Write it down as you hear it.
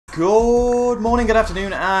Good morning, good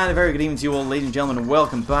afternoon, and a very good evening to you all, ladies and gentlemen, and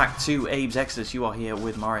welcome back to Abe's Exoddus. You are here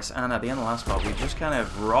with Morris, and at the end of the last part, we just kind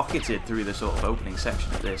of rocketed through the sort of opening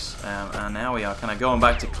section of this, and now we are kind of going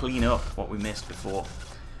back to clean up what we missed before.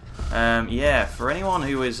 Yeah, for anyone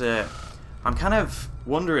who is, I'm kind of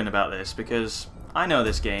wondering about this, because I know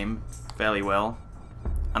this game fairly well,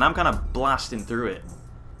 and I'm kind of blasting through it.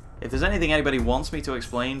 If there's anything anybody wants me to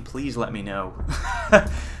explain, please let me know.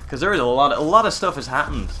 Because there is a lot of stuff has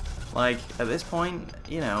happened. Like, at this point,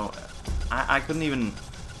 you know, I couldn't even...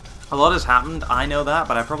 A lot has happened, I know that,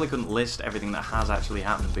 but I probably couldn't list everything that has actually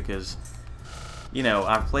happened because, you know,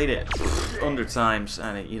 I've played it 100 times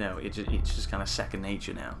and, it, you know, it's just kind of second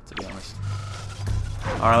nature now, to be honest.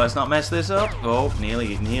 Alright, let's not mess this up. Oh,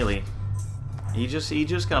 nearly. He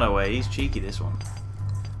just got away. He's cheeky, this one.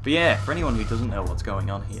 But yeah, for anyone who doesn't know what's going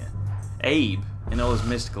on here, Abe, in all his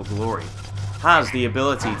mystical glory, has the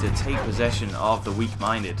ability to take possession of the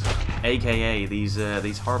weak-minded, aka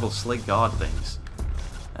these horrible slig guard things,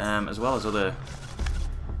 as well as other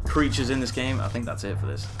creatures in this game. I think that's it for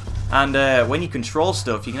this. And when you control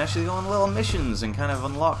stuff, you can actually go on little missions and kind of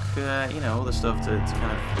unlock, you know, other stuff to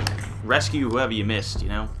kind of rescue whoever you missed, you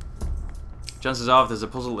know. Chances are, if there's a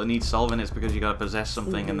puzzle that needs solving, it's because you got to possess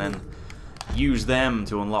something and then use them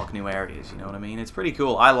to unlock new areas, you know what I mean? It's pretty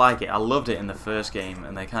cool. I like it. I loved it in the first game,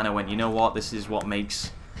 and they kind of went, you know what, this is what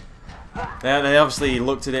makes... They obviously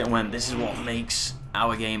looked at it and went, this is what makes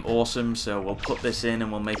our game awesome, so we'll put this in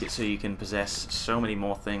and we'll make it so you can possess so many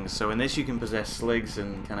more things. So in this you can possess sligs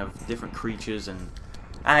and kind of different creatures, and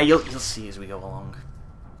you'll see as we go along.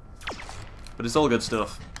 But it's all good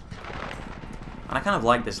stuff. And I kind of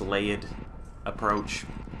like this layered approach.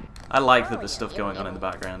 I like that there's stuff going on in the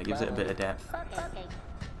background. It gives it a bit of depth.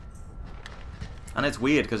 And it's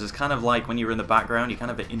weird, because it's kind of like when you're in the background, you're kind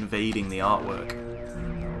of invading the artwork.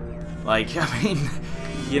 Like, I mean,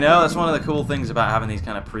 you know, that's one of the cool things about having these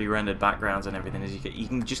kind of pre-rendered backgrounds and everything, is you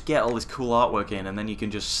can just get all this cool artwork in, and then you can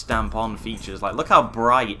just stamp on features. Like, look how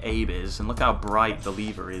bright Abe is, and look how bright the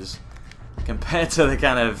lever is, compared to the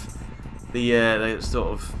kind of, the sort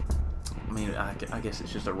of, I mean, I guess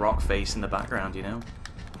it's just a rock face in the background, you know?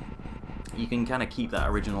 You can kind of keep that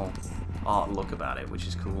original art look about it, which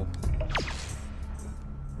is cool.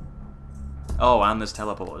 Oh, and there's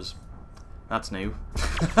teleporters. That's new.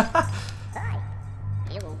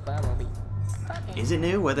 Is it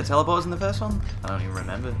new? Were there teleporters in the first one? I don't even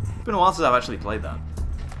remember. It's been a while since I've actually played that.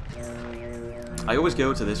 I always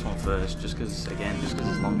go to this one first, just because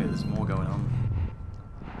it's longer, there's more going on.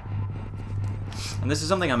 And this is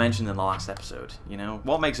something I mentioned in the last episode, you know?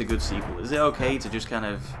 What makes a good sequel? Is it okay to just kind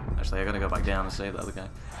of... Actually, I gotta go back down and save the other guy.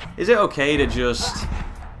 Is it okay to just,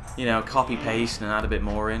 you know, copy-paste and add a bit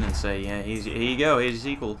more in and say, yeah, here you go, here's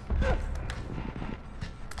your sequel?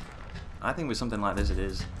 I think with something like this it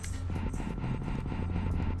is.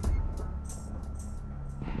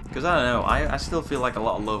 Because, I don't know, I still feel like a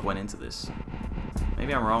lot of love went into this.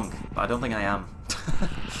 Maybe I'm wrong, but I don't think I am.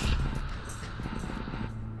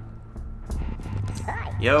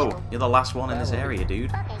 Yo, you're the last one in this area,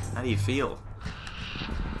 dude. How do you feel?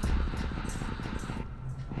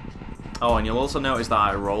 Oh, and you'll also notice that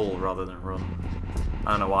I roll rather than run.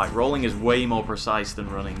 I don't know why. Rolling is way more precise than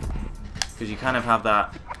running. Because you kind of have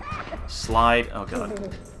that slide... Oh,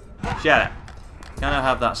 God. Shut up. You kind of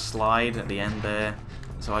have that slide at the end there.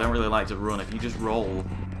 So I don't really like to run. If you just roll,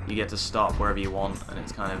 you get to stop wherever you want. And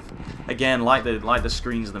it's kind of... Again, like the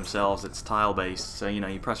screens themselves, it's tile-based. So, you know,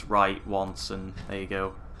 you press right once and there you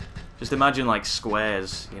go. Just imagine, like,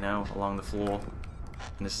 squares, you know, along the floor.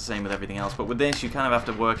 And it's the same with everything else. But with this, you kind of have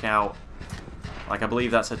to work out... Like, I believe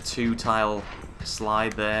that's a 2-tile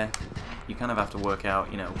slide there. You kind of have to work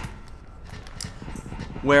out, you know,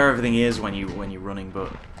 where everything is when you're running.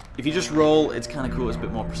 But if you just roll, it's kind of cool. It's a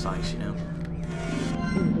bit more precise, you know.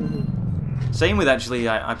 Same with, actually,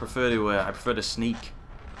 I prefer to sneak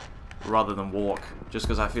rather than walk, just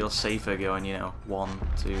because I feel safer going, you know, 1,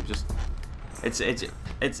 2, just...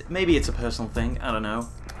 It's maybe it's a personal thing, I don't know.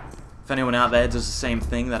 If anyone out there does the same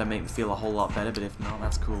thing, that'd make me feel a whole lot better, but if not,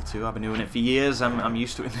 that's cool too. I've been doing it for years, I'm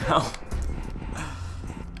used to it now.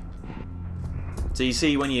 So you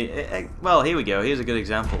see, when you... Well, here we go, here's a good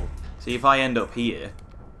example. See, if I end up here,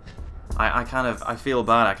 I feel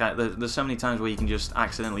bad. There's so many times where you can just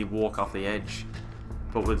accidentally walk off the edge.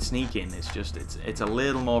 But with sneaking, it's a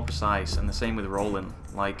little more precise, and the same with rolling.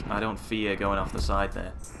 Like, I don't fear going off the side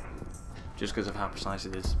there, just because of how precise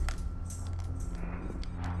it is.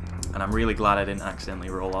 And I'm really glad I didn't accidentally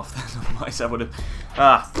roll off then, otherwise I would have...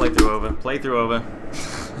 Playthrough over. Playthrough over.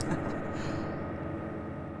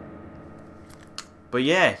 But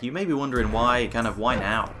yeah, you may be wondering why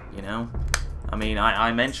now, you know? I mean,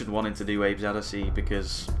 I mentioned wanting to do Exoddus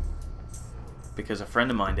because a friend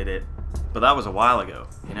of mine did it, but that was a while ago,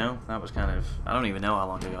 you know? That was kind of... I don't even know how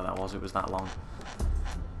long ago that was. It was that long.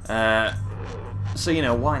 So, you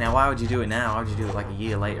know, why now? Why would you do it now? Why would you do it like a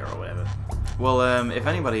year later or whatever? Well, if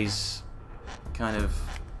anybody's kind of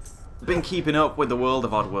been keeping up with the world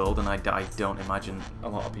of Oddworld, and I don't imagine a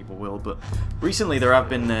lot of people will, but recently there have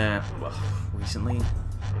been... well, recently?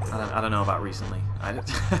 I don't know about recently.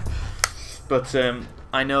 But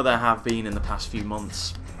I know there have been in the past few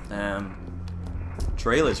months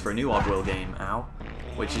trailers for a new Oddworld game,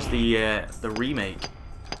 which is the remake.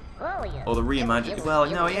 Or the reimagined. Well,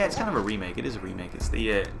 no, yeah, it's kind of a remake. It is a remake. It's the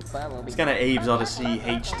it's kind of Abe's Odyssey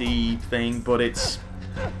HD thing, but it's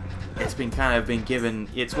been given.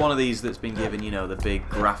 It's one of these that's been given, you know, the big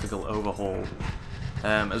graphical overhaul,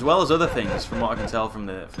 as well as other things from what I can tell from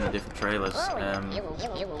the different trailers.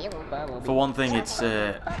 For one thing, it's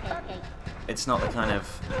not the kind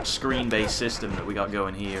of screen-based system that we got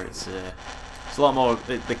going here. It's a lot more.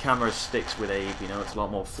 The camera sticks with Abe, you know. It's a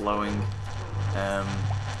lot more flowing.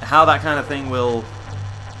 How that kind of thing will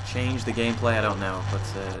change the gameplay, I don't know, but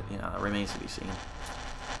you know, that remains to be seen.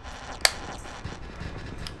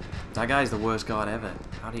 That guy's the worst guard ever.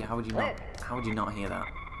 How would you not hear that?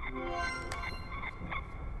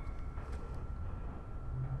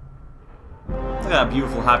 Look at that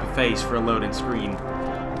beautiful happy face for a loading screen.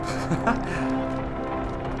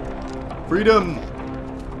 Freedom!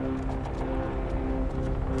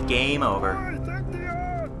 Game over.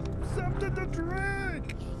 Something to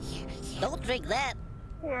drink! Don't drink that,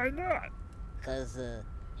 Why not? cause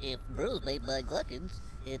if Brew's made by gluttons,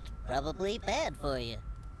 it's probably bad for you.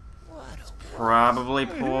 What a Probably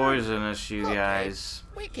poisonous, you guys.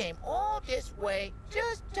 We came all this way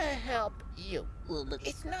just to help you. Well, but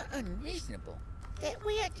It's not unreasonable that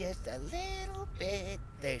we are just a little bit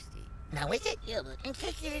thirsty. Now is it? yeah, but In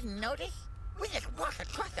case you didn't notice, we just walked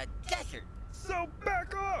across a desert. So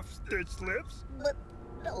back off, Stitch Lips!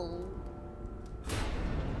 no.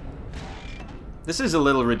 This is a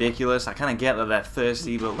little ridiculous. I kind of get that they're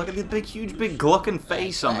thirsty, but look at the huge, big glucking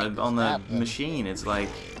face on the machine. It's like,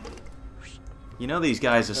 you know, these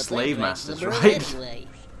guys are But they slave drank masters, the brew right? Anyway.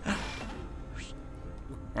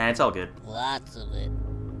 It's all good. Lots of it.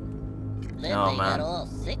 Then Oh, they man. got all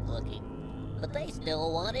sick looking, but they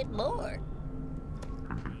still wanted more.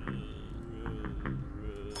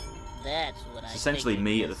 That's what It's I essentially figured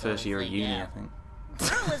me at the this first whole year of thing uni, I out. think.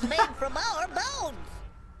 Brew is made from our bones.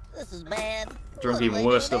 This is bad. Drunk What even do I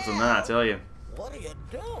worse do stuff than that, I now? tell you. What do you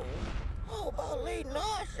do? How about leading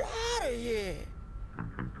us out of here?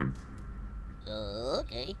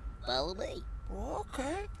 Okay, follow me.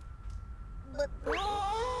 Okay. But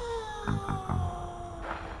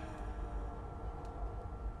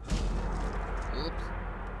oops,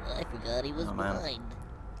 I forgot he was Oh, man. blind.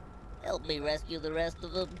 Help me rescue the rest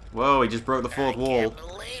of them. Whoa, he just broke the fourth wall. Can't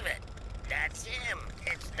believe it. That's him.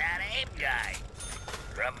 It's that Abe guy.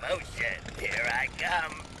 Promotion. Here I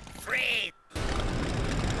come. Freeze.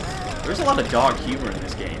 There's a lot of dark humor in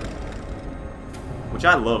this game, which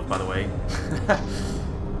I love, by the way.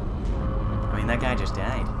 I mean, that guy just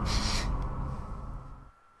died.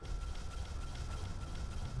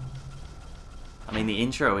 I mean, the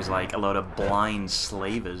intro is like a load of blind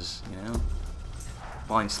slavers, you know?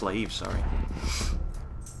 Blind slaves, sorry.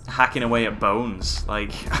 Hacking away at bones,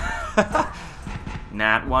 like...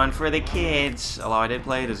 Not one for the kids. Although I did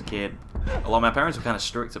play it as a kid. Although my parents were kind of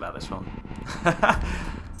strict about this one.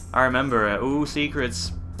 I remember, ooh,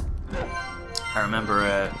 secrets. I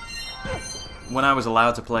remember when I was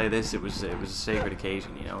allowed to play this, it was a sacred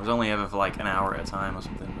occasion, you know. It was only ever for like an hour at a time or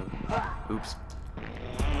something, but oops.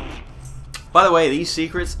 By the way, these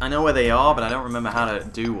secrets, I know where they are, but I don't remember how to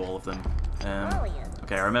do all of them.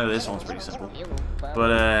 Okay, I remember this one's pretty simple.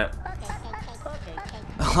 But,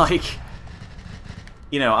 like,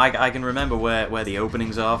 you know, I can remember where the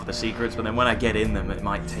openings are for the secrets, but then when I get in them, it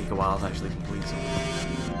might take a while to actually complete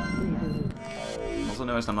them. Also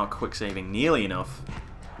noticed I'm not quick saving nearly enough.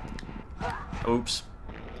 Oops.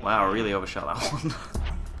 Wow, I really overshot that one.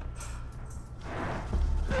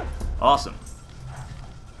 Awesome.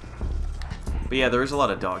 But yeah, there is a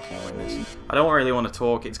lot of dark humor in this. I don't really want to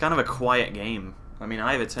talk. It's kind of a quiet game. I mean,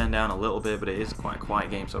 I have it turned down a little bit, but it is quite a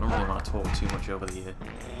quiet game, so I don't really want to talk too much over the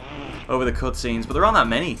cutscenes. But there aren't that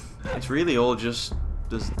many. It's really all just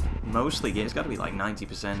mostly game. It's got to be like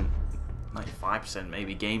 90%, 95%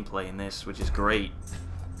 maybe gameplay in this, which is great.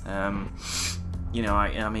 You know,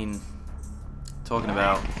 I mean, talking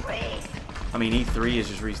about. I mean, E3 has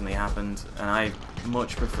just recently happened, and I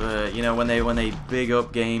much prefer, you know, when they big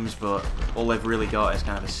up games, but all they've really got is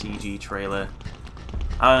kind of a CG trailer.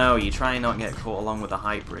 I don't know, you try and not get caught along with the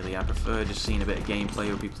hype, really. I prefer just seeing a bit of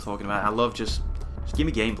gameplay with people talking about it. I love just give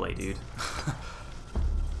me gameplay, dude.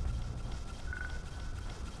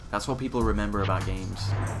 That's what people remember about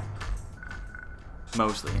games.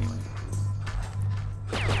 Mostly, anyway.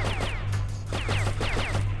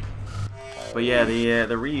 But yeah,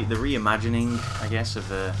 the reimagining, I guess,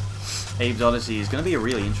 of Abe's Odyssey is going to be a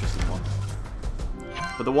really interesting one.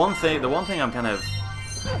 But the one thing I'm kind of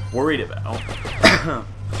worried about,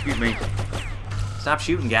 excuse me, stop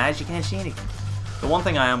shooting, guys! You can't see anything. The one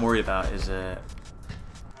thing I am worried about is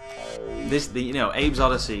Abe's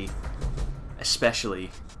Odyssey,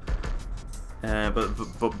 especially, but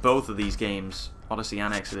both of these games, Odyssey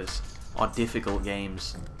and Exoddus, are difficult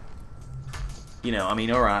games. You know, I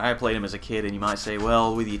mean, alright, I played them as a kid, and you might say,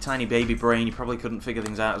 well, with your tiny baby brain, you probably couldn't figure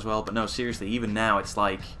things out as well. But no, seriously, even now, it's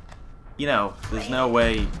like, you know, there's no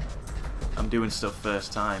way I'm doing stuff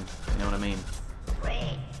first time. You know what I mean?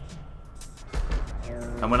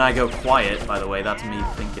 And when I go quiet, by the way, that's me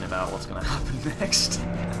thinking about what's going to happen next.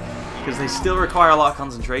 Because they still require a lot of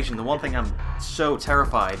concentration. The one thing I'm so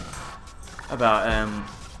terrified about,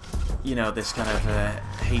 you know, this kind of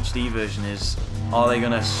HD version is, are they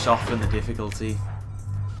going to soften the difficulty?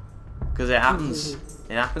 Because it happens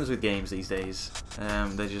with games these days.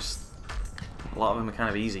 They're just, a lot of them are kind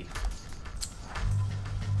of easy.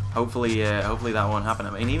 Hopefully that won't happen.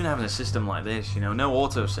 I mean, even having a system like this, you know, no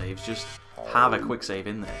autosaves, just have a quick save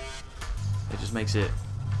in there. It just makes it,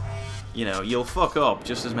 you know, you'll fuck up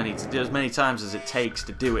just as many times as it takes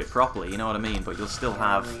to do it properly. You know what I mean? But you'll still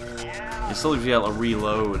be able to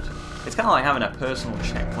reload. It's kind of like having a personal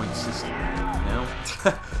checkpoint system, you know?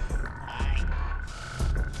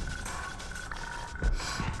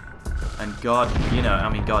 And God, you know, I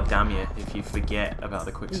mean, God damn you if you forget about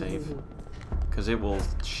the quick save, because it will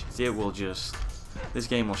just, this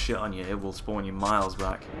game will shit on you. It will spawn you miles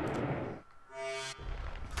back.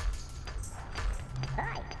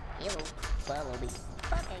 Hi, you follow me.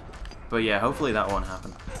 Okay. But yeah, hopefully that won't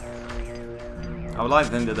happen. I would like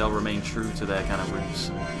to think that they'll remain true to their kind of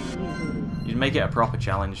roots. You'd make it a proper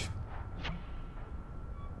challenge.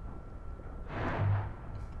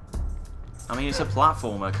 I mean, it's a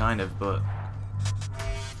platformer, kind of, but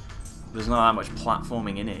there's not that much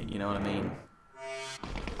platforming in it, you know what I mean?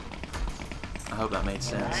 I hope that made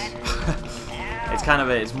sense. It's kind of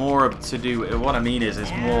it's more to do, what I mean is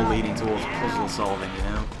it's more leading towards puzzle solving, you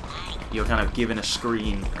know? You're kind of given a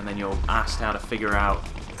screen, and then you're asked how to figure out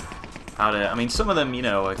how to, I mean, some of them, you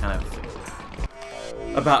know, are kind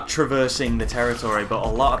of about traversing the territory, but a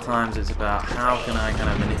lot of times it's about how can I kind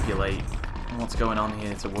of manipulate what's going on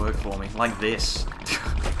here to work for me, like this.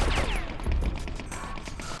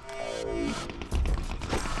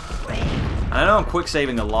 I know I'm quick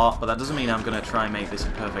saving a lot, but that doesn't mean I'm gonna try and make this a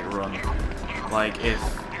perfect run. Like if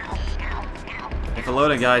a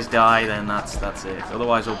load of guys die, then that's it.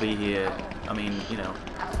 Otherwise we'll be here. I mean, you know,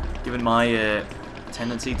 given my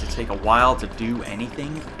tendency to take a while to do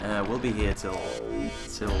anything, we'll be here till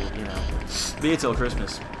you know, be here till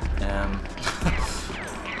Christmas.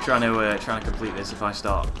 Trying to complete this if I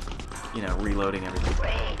start, you know, reloading everything.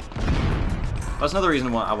 That's another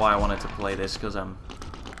reason why I wanted to play this, because I'm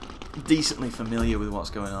decently familiar with what's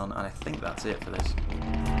going on, and I think that's it for this.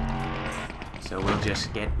 So we'll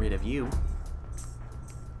just get rid of you.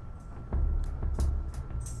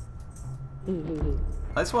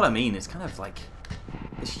 That's what I mean. It's kind of like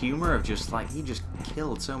this humor of just like, he just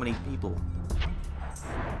killed so many people.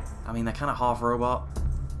 I mean, they're kind of half robot.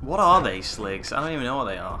 What are they, Sligs? I don't even know what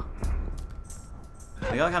they are.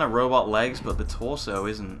 They got kind of robot legs, but the torso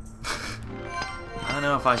isn't. I don't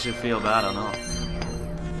know if I should feel bad or not.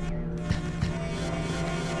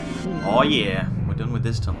 Oh yeah, we're done with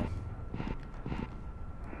this tunnel.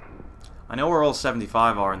 I know where all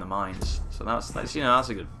 75 are in the mines, so that's you know, that's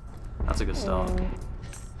a good start.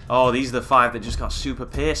 Oh, these are the 5 that just got super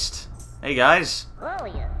pissed. Hey guys. Oh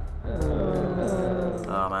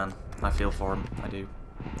man, I feel for them. I do.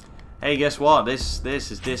 Hey, guess what? This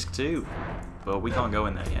is disc 2, but we can't go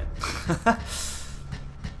in there yet.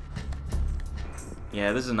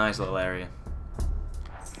 Yeah, this is a nice little area,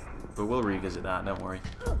 but we'll revisit that. Don't worry.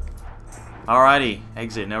 Alrighty,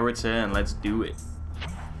 exit, no return. Let's do it.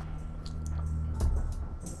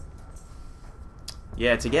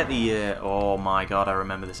 Yeah, to get the oh my god, I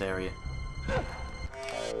remember this area.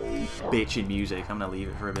 Bitchin' music. I'm gonna leave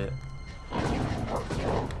it for a bit.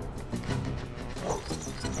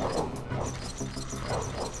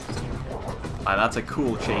 Ah, that's a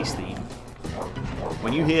cool chase theme.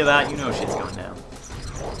 When you hear that, you know shit's going down.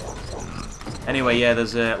 Anyway, yeah,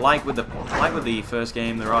 there's like with the first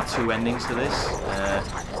game, there are 2 endings to this.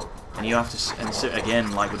 And you have to, and so,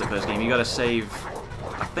 again, like with the first game, you got to save,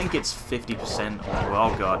 I think it's 50% or,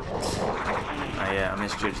 oh god. I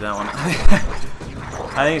misjudged that one.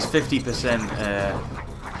 I think it's 50%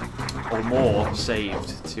 or more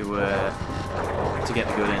saved to get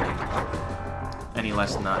the good ending. Any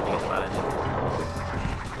less than that, you get the bad ending.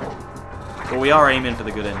 But we are aiming for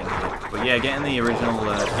the good ending here. But yeah, getting the original,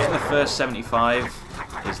 getting the first 75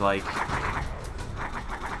 is like,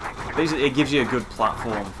 basically it gives you a good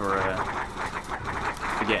platform for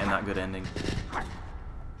getting that good ending.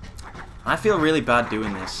 I feel really bad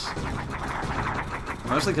doing this.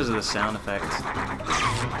 Mostly because of the sound effect.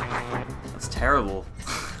 That's terrible.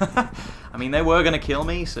 I mean, they were gonna kill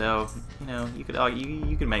me, so you know you could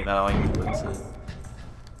make that argument, but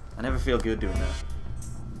I never feel good doing that.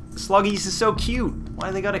 The Sluggies are so cute. Why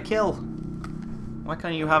do they gotta kill? Why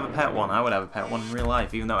can't you have a pet one? I would have a pet one in real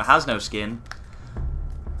life, even though it has no skin.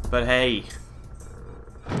 But hey.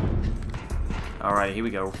 Alright, here we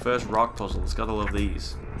go. First rock puzzles. Gotta love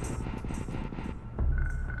these.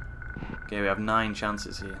 Okay, we have 9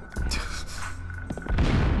 chances here.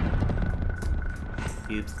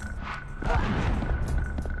 Oops. I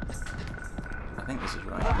think this is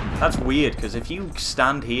right. That's weird, because if you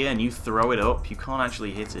stand here and you throw it up, you can't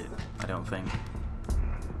actually hit it, I don't think.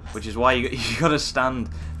 Which is why you gotta stand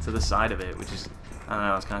to the side of it, which is, I don't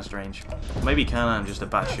know, it's kind of strange. Maybe I'm just a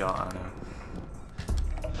bad shot, I don't know.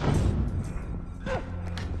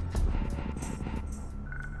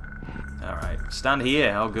 Alright, stand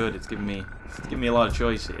here, oh good, it's giving me a lot of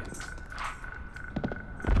choice here.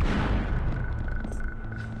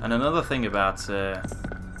 And another thing about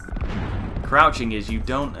crouching is you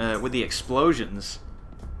don't, with the explosions,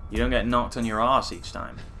 you don't get knocked on your arse each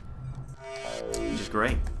time. Which is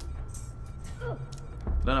great. I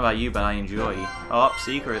don't know about you, but I enjoy. Oh,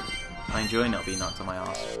 secret. I enjoy not being knocked on my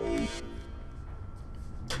arse.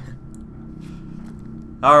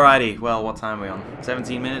 Alrighty, well, what time are we on?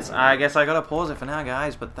 17 minutes. I guess I gotta pause it for now,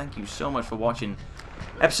 guys, but thank you so much for watching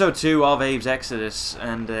episode 2 of Abe's Exoddus,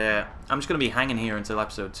 and I'm just gonna be hanging here until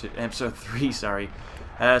episode 3, sorry.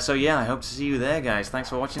 So yeah, I hope to see you there, guys. Thanks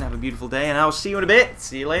for watching, have a beautiful day, and I'll see you in a bit.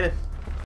 See you later.